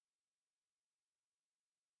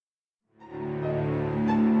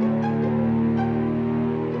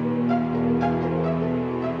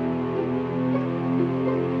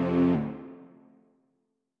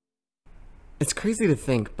crazy to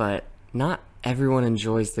think, but not everyone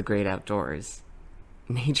enjoys the great outdoors.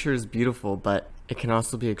 Nature is beautiful, but it can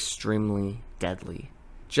also be extremely deadly.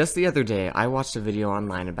 Just the other day, I watched a video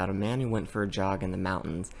online about a man who went for a jog in the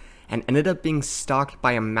mountains and ended up being stalked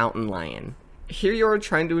by a mountain lion. Here you are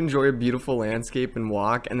trying to enjoy a beautiful landscape and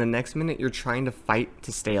walk, and the next minute you're trying to fight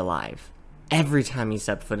to stay alive. Every time you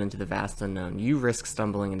step foot into the vast unknown, you risk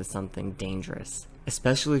stumbling into something dangerous,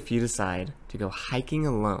 especially if you decide to go hiking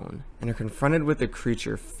alone and are confronted with a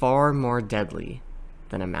creature far more deadly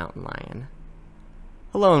than a mountain lion.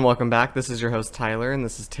 Hello and welcome back. This is your host Tyler, and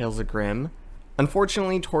this is Tales of Grimm.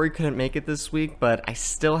 Unfortunately, Tori couldn't make it this week, but I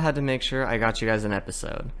still had to make sure I got you guys an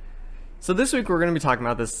episode. So this week we're going to be talking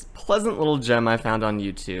about this pleasant little gem I found on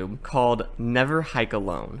YouTube called Never Hike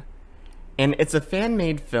Alone. And it's a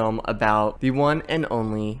fan-made film about the one and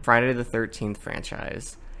only Friday the 13th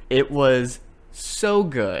franchise. It was so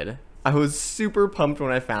good. I was super pumped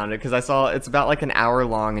when I found it because I saw it's about like an hour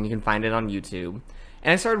long and you can find it on YouTube.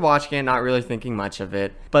 And I started watching it, not really thinking much of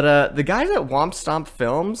it. But the guys at Womp Stomp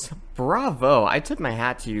Films, bravo. I tip my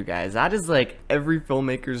hat to you guys. That is like every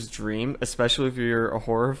filmmaker's dream, especially if you're a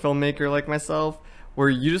horror filmmaker like myself, where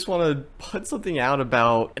you just want to put something out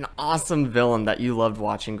about an awesome villain that you loved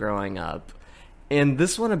watching growing up. And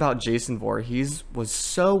this one about Jason Voorhees was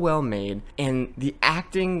so well made, and the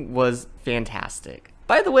acting was fantastic.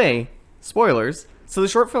 By the way, spoilers. So the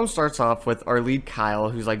short film starts off with our lead Kyle,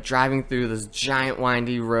 who's like driving through this giant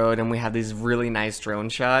windy road, and we have these really nice drone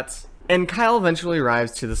shots. And Kyle eventually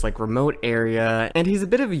arrives to this like remote area, and he's a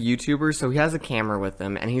bit of a YouTuber, so he has a camera with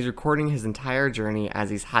him, and he's recording his entire journey as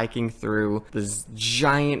he's hiking through this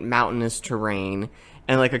giant mountainous terrain.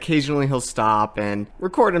 And like occasionally he'll stop and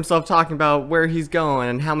record himself talking about where he's going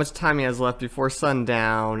and how much time he has left before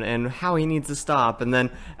sundown and how he needs to stop. And then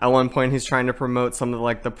at one point he's trying to promote some of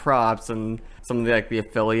like the props and some of the like the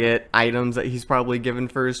affiliate items that he's probably given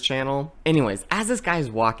for his channel. Anyways, as this guy's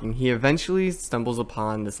walking, he eventually stumbles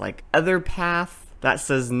upon this like other path that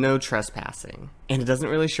says no trespassing. And it doesn't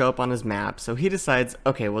really show up on his map, so he decides,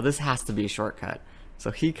 okay, well this has to be a shortcut.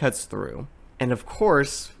 So he cuts through. And of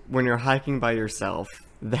course, when you're hiking by yourself,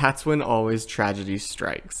 that's when always tragedy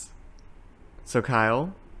strikes. So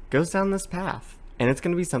Kyle goes down this path, and it's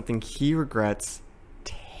going to be something he regrets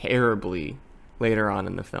terribly later on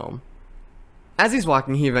in the film. As he's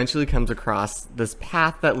walking, he eventually comes across this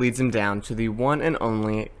path that leads him down to the one and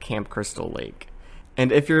only Camp Crystal Lake.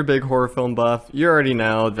 And if you're a big horror film buff, you already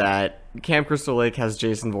know that Camp Crystal Lake has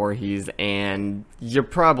Jason Voorhees, and you're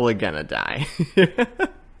probably gonna die.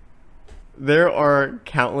 There are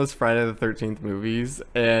countless Friday the 13th movies,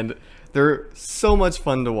 and they're so much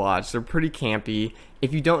fun to watch. They're pretty campy.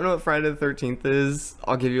 If you don't know what Friday the 13th is,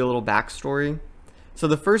 I'll give you a little backstory. So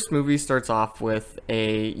the first movie starts off with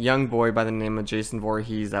a young boy by the name of Jason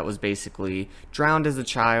Voorhees that was basically drowned as a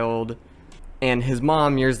child, and his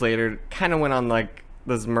mom, years later, kind of went on like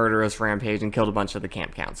this murderous rampage and killed a bunch of the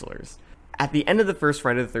camp counselors. At the end of the first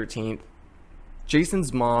Friday the 13th,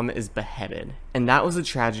 Jason's mom is beheaded, and that was a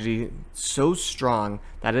tragedy so strong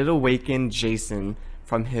that it awakened Jason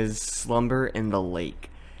from his slumber in the lake.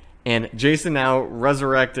 And Jason, now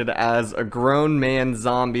resurrected as a grown man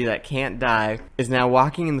zombie that can't die, is now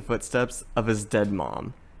walking in the footsteps of his dead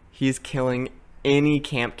mom. He's killing any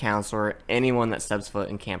camp counselor, anyone that steps foot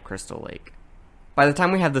in Camp Crystal Lake. By the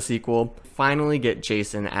time we have the sequel, finally get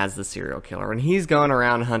Jason as the serial killer, and he's going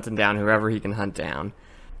around hunting down whoever he can hunt down.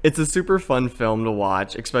 It's a super fun film to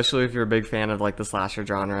watch, especially if you're a big fan of like the slasher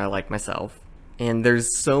genre like myself. And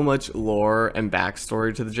there's so much lore and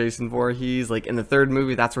backstory to the Jason Voorhees. Like in the third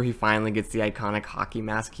movie, that's where he finally gets the iconic hockey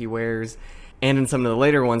mask he wears. And in some of the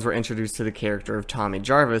later ones, we're introduced to the character of Tommy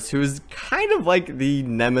Jarvis, who is kind of like the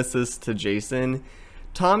nemesis to Jason.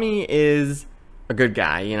 Tommy is a good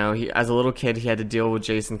guy, you know, as a little kid he had to deal with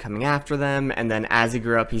Jason coming after them, and then as he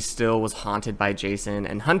grew up he still was haunted by Jason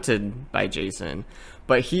and hunted by Jason,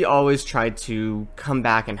 but he always tried to come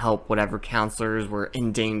back and help whatever counselors were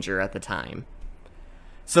in danger at the time.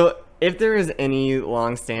 So if there is any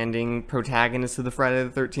long-standing protagonist of the Friday the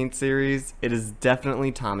 13th series, it is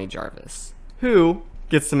definitely Tommy Jarvis, who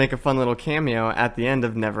gets to make a fun little cameo at the end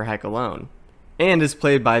of Never Hike Alone, and is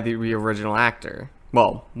played by the original actor.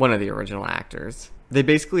 Well, one of the original actors. They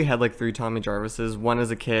basically had like 3 Tommy Jarvises. One as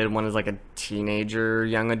a kid, one as like a teenager,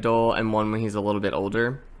 young adult, and one when he's a little bit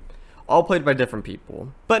older. All played by different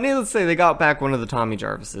people. But needless to say, they got back one of the Tommy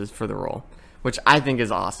Jarvises for the role, which I think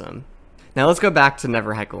is awesome. Now let's go back to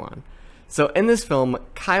Never Hike Alone. So in this film,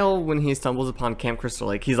 Kyle, when he stumbles upon Camp Crystal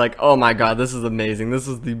Lake, he's like, oh my god, this is amazing. This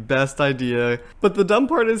is the best idea. But the dumb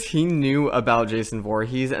part is he knew about Jason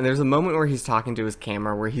Voorhees, and there's a moment where he's talking to his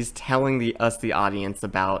camera where he's telling us, the audience,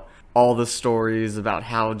 about all the stories about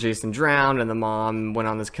how Jason drowned and the mom went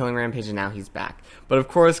on this killing rampage and now he's back. But of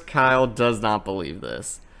course, Kyle does not believe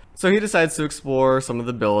this. So he decides to explore some of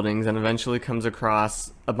the buildings and eventually comes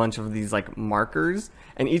across a bunch of these like markers.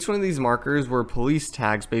 And each one of these markers were police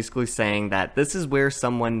tags basically saying that this is where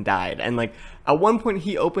someone died. And like at one point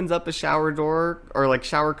he opens up a shower door or like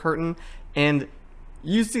shower curtain and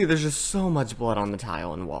you see there's just so much blood on the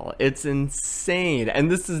tile and wall. It's insane. And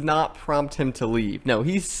this does not prompt him to leave. No,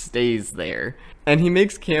 he stays there. And he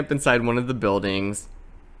makes camp inside one of the buildings.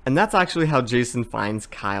 And that's actually how Jason finds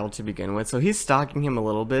Kyle to begin with. So he's stalking him a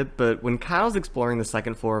little bit, but when Kyle's exploring the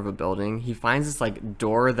second floor of a building, he finds this like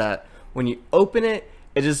door that when you open it,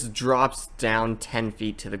 it just drops down 10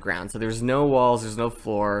 feet to the ground. So there's no walls, there's no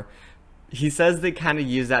floor. He says they kind of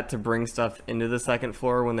use that to bring stuff into the second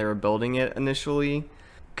floor when they were building it initially.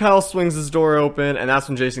 Kyle swings his door open, and that's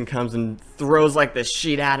when Jason comes and throws like this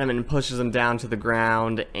sheet at him and pushes him down to the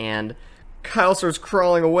ground. And Kyle starts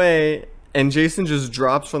crawling away, and Jason just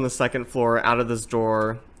drops from the second floor out of this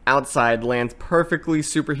door, outside, lands perfectly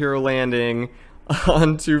superhero landing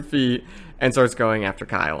on 2 feet, and starts going after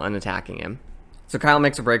Kyle and attacking him. So Kyle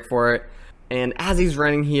makes a break for it. And as he's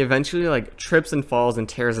running, he eventually like trips and falls and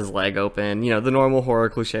tears his leg open. You know, the normal horror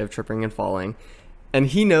cliche of tripping and falling. And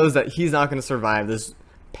he knows that he's not going to survive this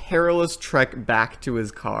perilous trek back to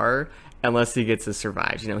his car unless he gets to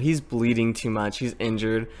survive. You know, he's bleeding too much. He's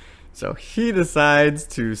injured. So he decides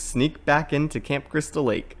to sneak back into Camp Crystal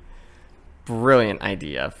Lake. Brilliant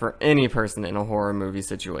idea for any person in a horror movie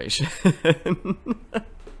situation.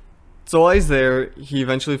 So while he's there, he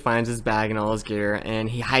eventually finds his bag and all his gear, and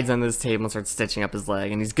he hides under this table and starts stitching up his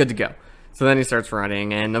leg, and he's good to go. So then he starts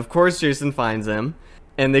running, and of course Jason finds him,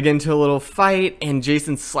 and they get into a little fight, and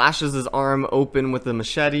Jason slashes his arm open with a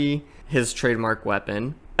machete, his trademark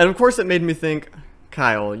weapon. And of course it made me think,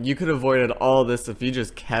 Kyle, you could have avoided all this if you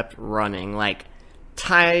just kept running. Like,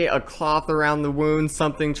 tie a cloth around the wound,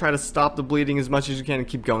 something, try to stop the bleeding as much as you can and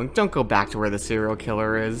keep going. Don't go back to where the serial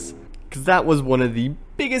killer is. Because that was one of the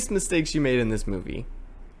biggest mistakes you made in this movie.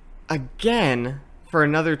 Again, for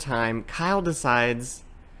another time, Kyle decides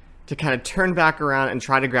to kind of turn back around and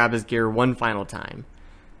try to grab his gear one final time.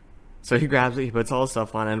 So he grabs it, he puts all his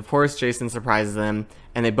stuff on, and of course Jason surprises them,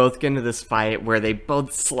 and they both get into this fight where they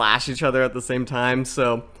both slash each other at the same time.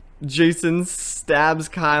 So Jason stabs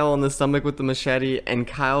Kyle in the stomach with the machete, and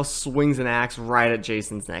Kyle swings an axe right at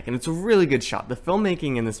Jason's neck. And it's a really good shot. The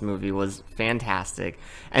filmmaking in this movie was fantastic.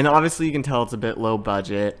 And obviously you can tell it's a bit low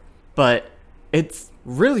budget, but it's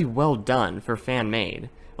really well done for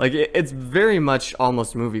fan-made. Like, it's very much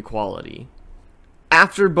almost movie quality.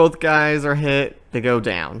 After both guys are hit, they go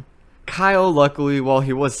down. Kyle, luckily, while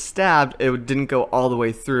he was stabbed, it didn't go all the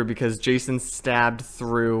way through because Jason stabbed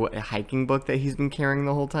through a hiking book that he's been carrying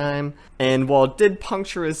the whole time. And while it did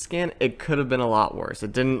puncture his skin, it could have been a lot worse.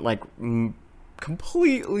 It didn't, like,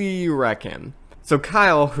 completely wreck him. So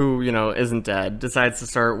Kyle, who, you know, isn't dead, decides to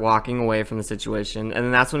start walking away from the situation. And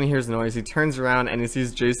then that's when he hears noise. He turns around and he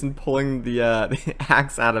sees Jason pulling the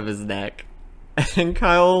axe out of his neck. And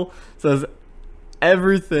Kyle says,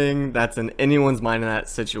 everything that's in anyone's mind in that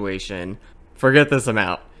situation, forget this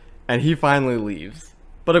amount. And he finally leaves.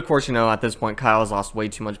 But of course, you know, at this point, Kyle has lost way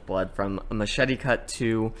too much blood from a machete cut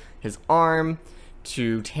to his arm,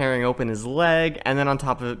 to tearing open his leg, and then on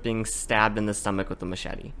top of it being stabbed in the stomach with the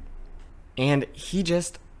machete. And he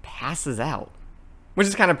just passes out, which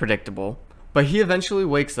is kind of predictable. But he eventually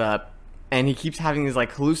wakes up, and he keeps having these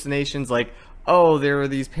like hallucinations, like, oh, there were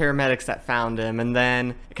these paramedics that found him, and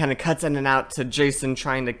then it kind of cuts in and out to Jason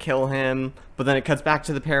trying to kill him, but then it cuts back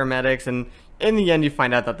to the paramedics, and in the end you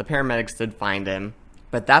find out that the paramedics did find him.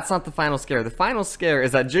 But that's not the final scare. The final scare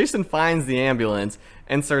is that Jason finds the ambulance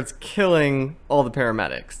and starts killing all the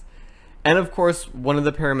paramedics. And of course, one of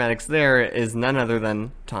the paramedics there is none other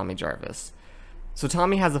than Tommy Jarvis. So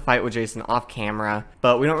Tommy has a fight with Jason off camera,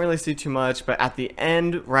 but we don't really see too much. But at the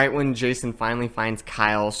end, right when Jason finally finds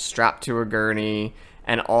Kyle strapped to a gurney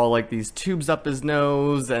and all like these tubes up his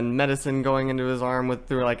nose and medicine going into his arm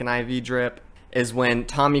through like an IV drip, is when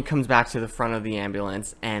Tommy comes back to the front of the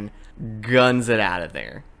ambulance and guns it out of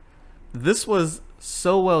there. This was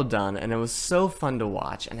so well done, and it was so fun to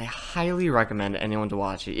watch, and I highly recommend anyone to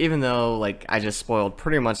watch it, even though like I just spoiled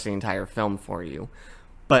pretty much the entire film for you.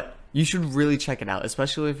 But you should really check it out,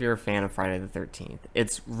 especially if you're a fan of Friday the 13th.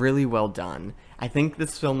 It's really well done. I think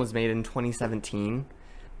this film was made in 2017,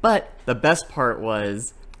 but the best part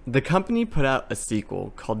was the company put out a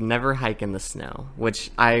sequel called Never Hike in the Snow,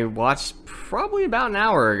 which I watched probably about an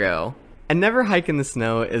hour ago. And Never Hike in the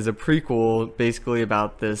Snow is a prequel basically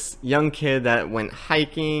about this young kid that went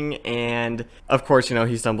hiking, and of course,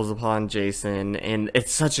 he stumbles upon Jason, and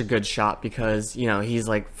it's such a good shot because, he's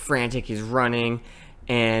like frantic, he's running,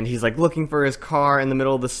 and he's like looking for his car in the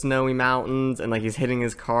middle of the snowy mountains, and like he's hitting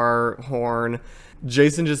his car horn.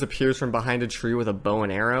 Jason just appears from behind a tree with a bow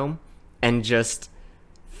and arrow and just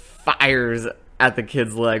fires at the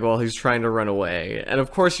kid's leg while he's trying to run away. And of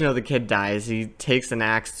course, the kid dies. He takes an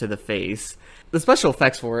axe to the face. The special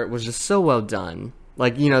effects for it was just so well done.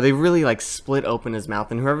 Like, they really like split open his mouth,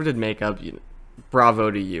 and whoever did makeup, bravo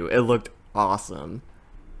to you. It looked awesome.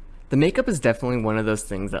 The makeup is definitely one of those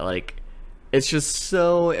things that like, it's just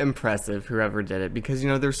so impressive whoever did it, because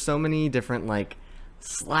there's so many different like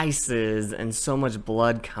slices and so much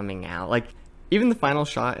blood coming out. Like, even the final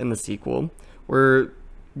shot in the sequel where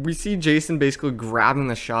we see Jason basically grabbing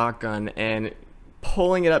the shotgun and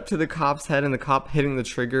pulling it up to the cop's head, and the cop hitting the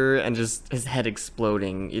trigger and just his head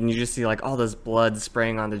exploding, and you just see like all this blood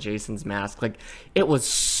spraying onto Jason's mask. Like, it was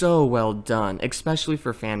so well done, especially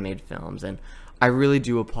for fan-made films, and I really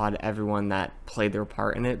do applaud everyone that played their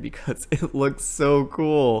part in it because it looks so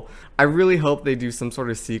cool. I really hope they do some sort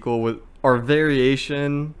of sequel with or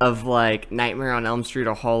variation of like Nightmare on Elm Street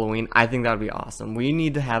or Halloween. I think that would be awesome. We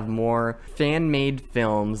need to have more fan-made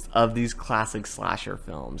films of these classic slasher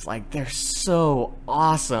films. Like, they're so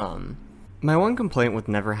awesome. My one complaint with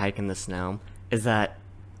Never Hike in the Snow is that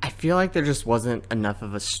I feel like there just wasn't enough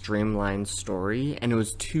of a streamlined story, and it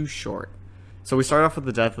was too short. So we start off with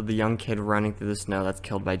the death of the young kid running through the snow that's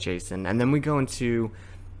killed by Jason, and then we go into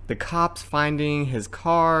the cops finding his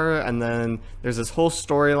car, and then there's this whole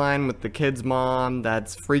storyline with the kid's mom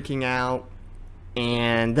that's freaking out,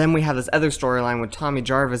 and then we have this other storyline with Tommy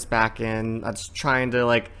Jarvis back in that's trying to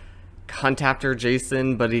like hunt after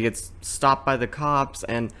Jason, but he gets stopped by the cops,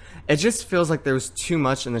 and it just feels like there was too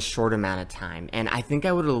much in a short amount of time. And I think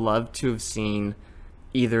I would have loved to have seen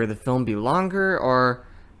either the film be longer, or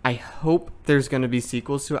I hope there's going to be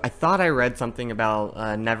sequels to it. I thought I read something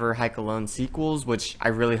about Never Hike Alone sequels, which I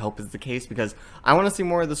really hope is the case, because I want to see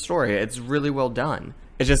more of the story. It's really well done.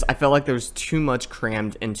 It's just, I felt like there was too much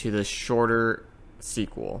crammed into the shorter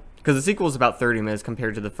sequel, because the sequel is about 30 minutes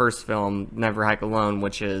compared to the first film, Never Hike Alone,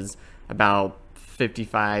 which is about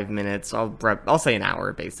 55 minutes. I'll say an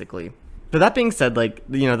hour, basically. But that being said, like,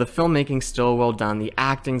 the filmmaking's still well done. The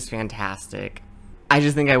acting's fantastic. I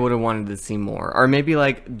just think I would have wanted to see more. Or maybe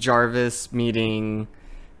like Jarvis meeting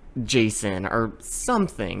Jason or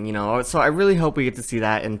something, So I really hope we get to see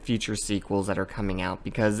that in future sequels that are coming out,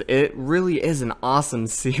 because it really is an awesome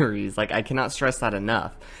series. Like, I cannot stress that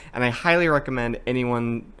enough. And I highly recommend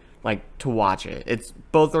anyone like to watch it.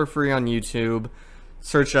 Both are free on YouTube.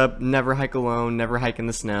 Search up Never Hike Alone, Never Hike in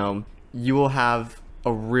the Snow. You will have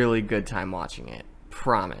a really good time watching it.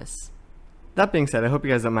 Promise. That being said, I hope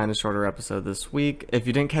you guys don't mind a shorter episode this week. If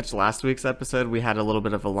you didn't catch last week's episode, we had a little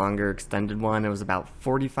bit of a longer extended one. It was about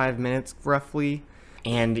 45 minutes, roughly.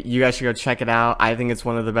 And you guys should go check it out. I think it's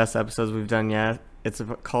one of the best episodes we've done yet. It's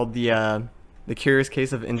called The Curious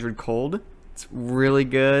Case of Indrid Cold. It's really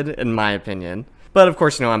good, in my opinion. But of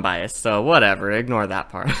course, I'm biased, so whatever. Ignore that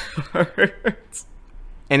part.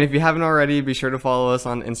 And if you haven't already, be sure to follow us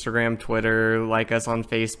on Instagram, Twitter, like us on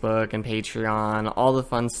Facebook and Patreon, all the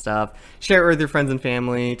fun stuff. Share it with your friends and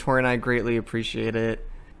family. Tori and I greatly appreciate it.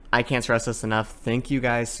 I can't stress this enough. Thank you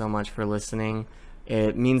guys so much for listening.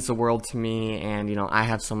 It means the world to me, and, I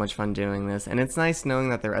have so much fun doing this. And it's nice knowing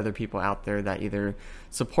that there are other people out there that either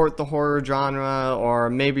support the horror genre, or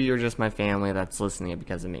maybe you're just my family that's listening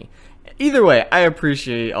because of me. Either way, I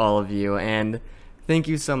appreciate all of you, and thank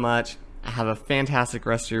you so much. Have a fantastic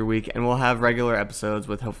rest of your week, and we'll have regular episodes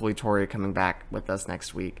with hopefully Tori coming back with us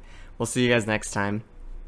next week. We'll see you guys next time.